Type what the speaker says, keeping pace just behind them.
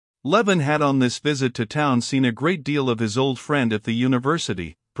Levin had on this visit to town seen a great deal of his old friend at the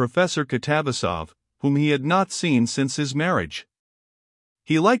university, Professor Katavasov, whom he had not seen since his marriage.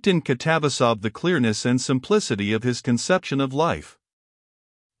 He liked in Katavasov the clearness and simplicity of his conception of life.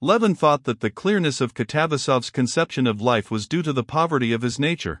 Levin thought that the clearness of Katavasov's conception of life was due to the poverty of his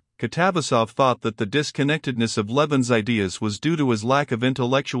nature. Katavasov thought that the disconnectedness of Levin's ideas was due to his lack of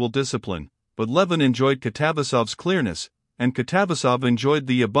intellectual discipline, but Levin enjoyed Katavasov's clearness, and Katavasov enjoyed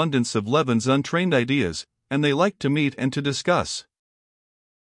the abundance of Levin's untrained ideas, and they liked to meet and to discuss.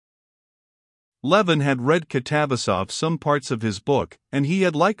 Levin had read Katavasov some parts of his book, and he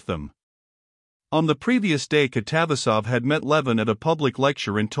had liked them. On the previous day Katavasov had met Levin at a public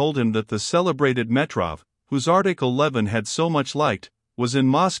lecture and told him that the celebrated Metrov, whose article Levin had so much liked, was in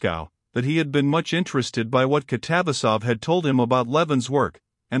Moscow, that he had been much interested by what Katavasov had told him about Levin's work,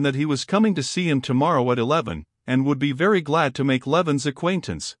 and that he was coming to see him tomorrow at 11, and would be very glad to make Levin's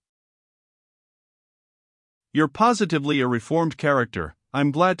acquaintance. "You're positively a reformed character, I'm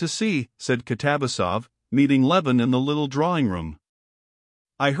glad to see," said Katavasov, meeting Levin in the little drawing room.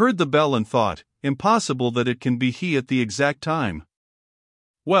 "I heard the bell and thought, impossible that it can be he at the exact time.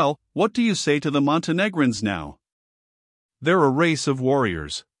 Well, what do you say to the Montenegrins now? They're a race of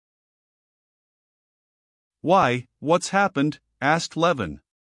warriors." "Why, what's happened?" asked Levin.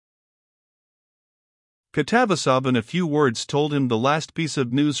 Katavasov in a few words told him the last piece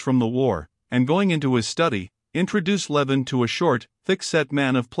of news from the war, and going into his study, introduced Levin to a short, thick-set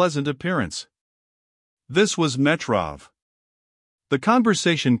man of pleasant appearance. This was Metrov. The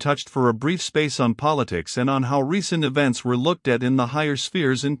conversation touched for a brief space on politics and on how recent events were looked at in the higher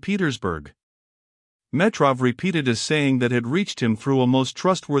spheres in Petersburg. Metrov repeated a saying that had reached him through a most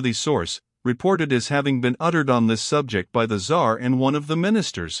trustworthy source, reported as having been uttered on this subject by the Tsar and one of the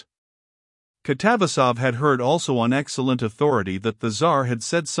ministers. Katavasov had heard also on excellent authority that the Tsar had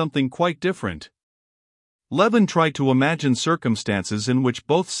said something quite different. Levin tried to imagine circumstances in which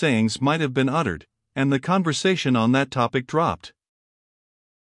both sayings might have been uttered, and the conversation on that topic dropped.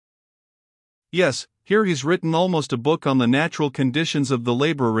 "Yes, here he's written almost a book on the natural conditions of the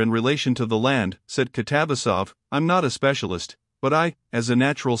laborer in relation to the land," said Katavasov. "I'm not a specialist, but I, as a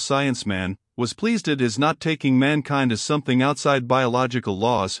natural science man, was pleased at his not taking mankind as something outside biological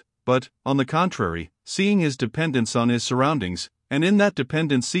laws, but, on the contrary, seeing his dependence on his surroundings, and in that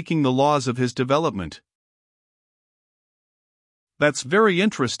dependence seeking the laws of his development." "That's very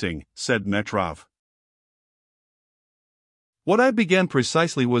interesting," said Metrov. "What I began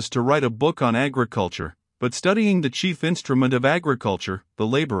precisely was to write a book on agriculture, but studying the chief instrument of agriculture, the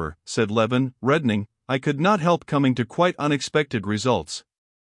laborer," said Levin, reddening, "I could not help coming to quite unexpected results."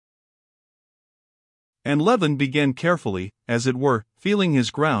 And Levin began carefully, as it were, feeling his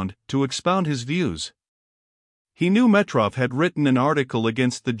ground, to expound his views. He knew Metrov had written an article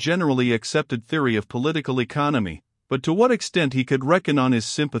against the generally accepted theory of political economy, but to what extent he could reckon on his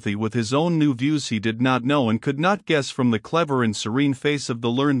sympathy with his own new views he did not know and could not guess from the clever and serene face of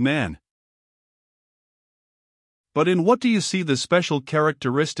the learned man. "But in what do you see the special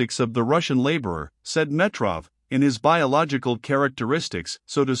characteristics of the Russian laborer," said Metrov, "in his biological characteristics,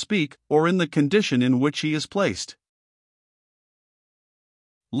 so to speak, or in the condition in which he is placed?"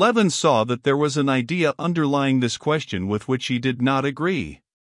 Levin saw that there was an idea underlying this question with which he did not agree.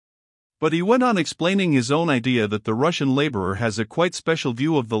 But he went on explaining his own idea that the Russian laborer has a quite special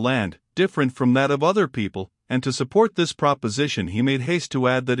view of the land, different from that of other people, and to support this proposition he made haste to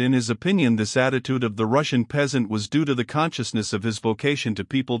add that in his opinion this attitude of the Russian peasant was due to the consciousness of his vocation to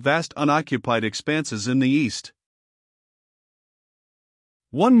people vast unoccupied expanses in the East.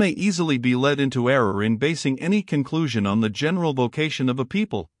 "One may easily be led into error in basing any conclusion on the general vocation of a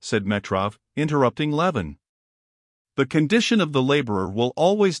people," said Metrov, interrupting Levin. "The condition of the laborer will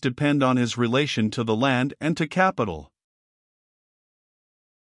always depend on his relation to the land and to capital."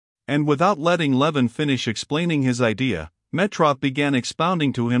 And without letting Levin finish explaining his idea, Metrov began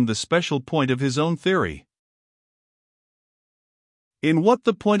expounding to him the special point of his own theory. In what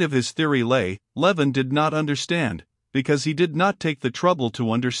the point of his theory lay, Levin did not understand, because he did not take the trouble to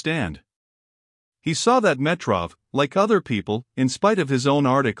understand. He saw that Metrov, like other people, in spite of his own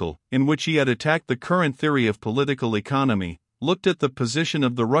article, in which he had attacked the current theory of political economy, looked at the position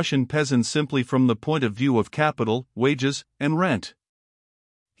of the Russian peasant simply from the point of view of capital, wages, and rent.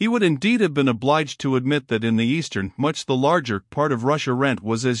 He would indeed have been obliged to admit that in the eastern, much the larger, part of Russia rent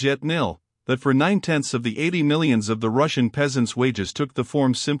was as yet nil, that for 9/10 of the 80 millions of the Russian peasants' wages took the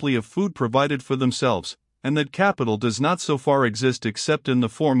form simply of food provided for themselves, and that capital does not so far exist except in the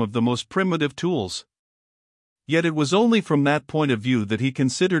form of the most primitive tools. Yet it was only from that point of view that he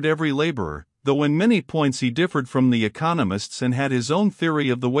considered every laborer, though in many points he differed from the economists and had his own theory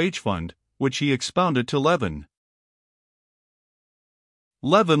of the wage fund, which he expounded to Levin.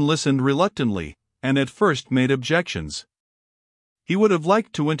 Levin listened reluctantly, and at first made objections. He would have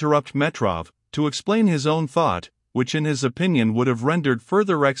liked to interrupt Metrov, to explain his own thought, which in his opinion would have rendered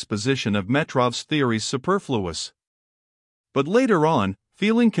further exposition of Metrov's theories superfluous. But later on,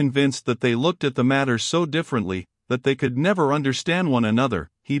 feeling convinced that they looked at the matter so differently that they could never understand one another,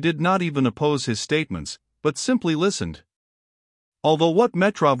 he did not even oppose his statements, but simply listened. Although what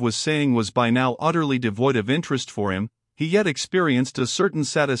Metrov was saying was by now utterly devoid of interest for him, he yet experienced a certain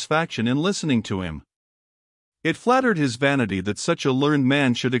satisfaction in listening to him. It flattered his vanity that such a learned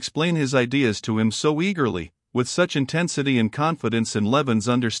man should explain his ideas to him so eagerly, with such intensity and confidence in Levin's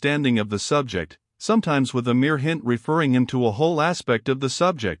understanding of the subject, sometimes with a mere hint referring him to a whole aspect of the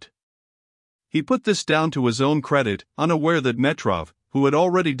subject. He put this down to his own credit, unaware that Metrov, who had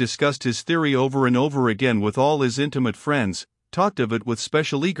already discussed his theory over and over again with all his intimate friends, talked of it with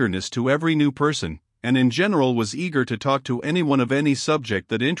special eagerness to every new person, and in general was eager to talk to anyone of any subject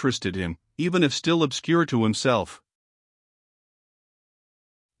that interested him, even if still obscure to himself.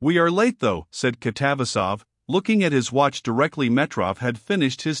 "We are late though," said Katavasov, looking at his watch directly Metrov had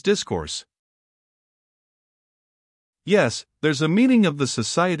finished his discourse. "Yes, there's a meeting of the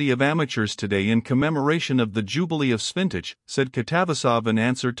Society of Amateurs today in commemoration of the Jubilee of Svintich," said Katavasov in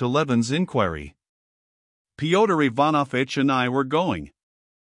answer to Levin's inquiry. "Pyotr Ivanovitch and I were going.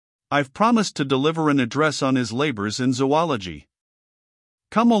 I've promised to deliver an address on his labors in zoology.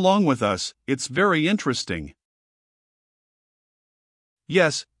 Come along with us, it's very interesting."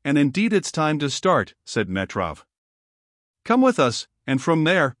 "Yes, and indeed it's time to start," said Metrov. "Come with us, and from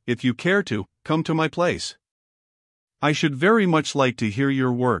there, if you care to, come to my place. I should very much like to hear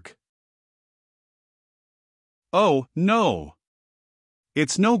your work." "Oh, no.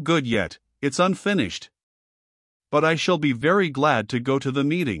 It's no good yet, it's unfinished. But I shall be very glad to go to the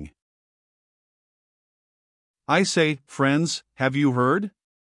meeting." "I say, friends, have you heard?"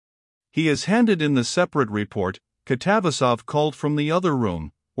 He has handed in the separate report, Katavasov called from the other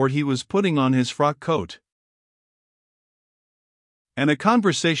room, where he was putting on his frock coat. And a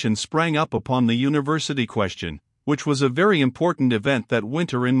conversation sprang up upon the university question, which was a very important event that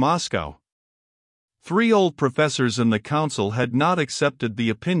winter in Moscow. 3 old professors in the council had not accepted the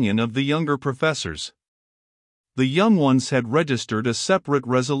opinion of the younger professors. The young ones had registered a separate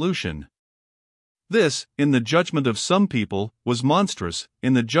resolution. This, in the judgment of some people, was monstrous,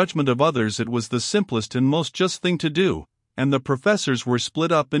 in the judgment of others it was the simplest and most just thing to do, and the professors were split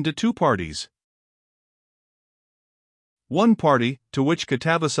up into 2 parties. One party, to which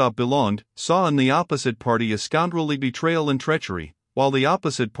Katavasov belonged, saw in the opposite party a scoundrelly betrayal and treachery, while the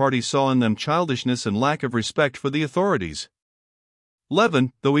opposite party saw in them childishness and lack of respect for the authorities.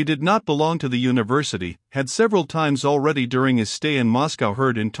 Levin, though he did not belong to the university, had several times already during his stay in Moscow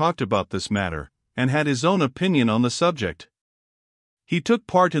heard and talked about this matter, and had his own opinion on the subject. He took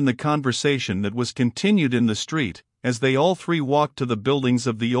part in the conversation that was continued in the street, as they all 3 walked to the buildings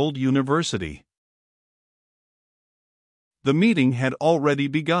of the old university. The meeting had already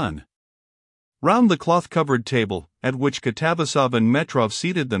begun. Round the cloth-covered table, at which Katavasov and Metrov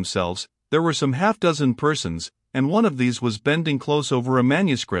seated themselves, there were some half-dozen persons, and one of these was bending close over a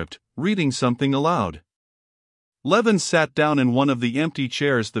manuscript, reading something aloud. Levin sat down in one of the empty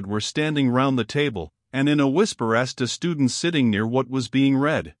chairs that were standing round the table, and in a whisper asked a student sitting near what was being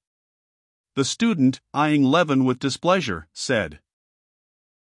read. The student, eyeing Levin with displeasure, said,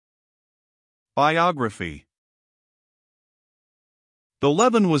 "Biography." Though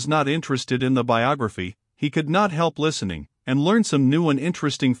Levin was not interested in the biography, he could not help listening, and learn some new and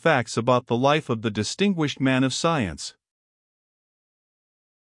interesting facts about the life of the distinguished man of science.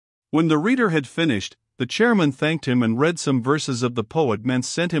 When the reader had finished, the chairman thanked him and read some verses of the poet men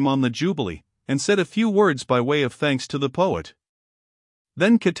sent him on the Jubilee, and said a few words by way of thanks to the poet.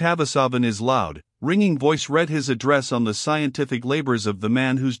 Then Katavasov in his loud, ringing voice read his address on the scientific labors of the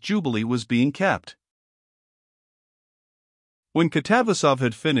man whose Jubilee was being kept. When Katavasov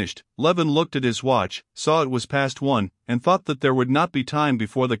had finished, Levin looked at his watch, saw it was past 1, and thought that there would not be time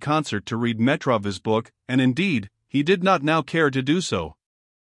before the concert to read Metrov's book, and indeed, he did not now care to do so.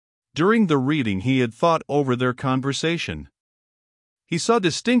 During the reading he had thought over their conversation. He saw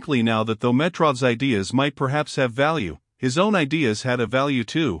distinctly now that though Metrov's ideas might perhaps have value, his own ideas had a value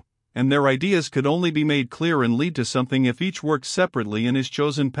too, and their ideas could only be made clear and lead to something if each worked separately in his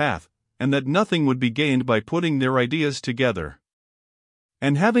chosen path, and that nothing would be gained by putting their ideas together.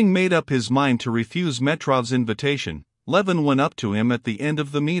 And having made up his mind to refuse Metrov's invitation, Levin went up to him at the end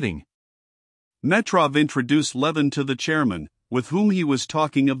of the meeting. Metrov introduced Levin to the chairman, with whom he was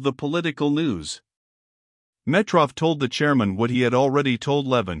talking of the political news. Metrov told the chairman what he had already told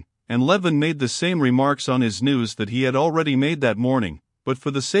Levin, and Levin made the same remarks on his news that he had already made that morning, but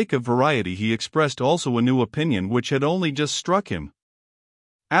for the sake of variety he expressed also a new opinion which had only just struck him.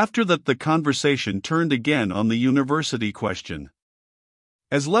 After that the conversation turned again on the university question.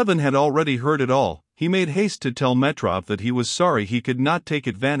 As Levin had already heard it all, he made haste to tell Metrov that he was sorry he could not take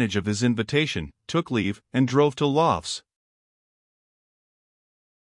advantage of his invitation, took leave, and drove to Lofts.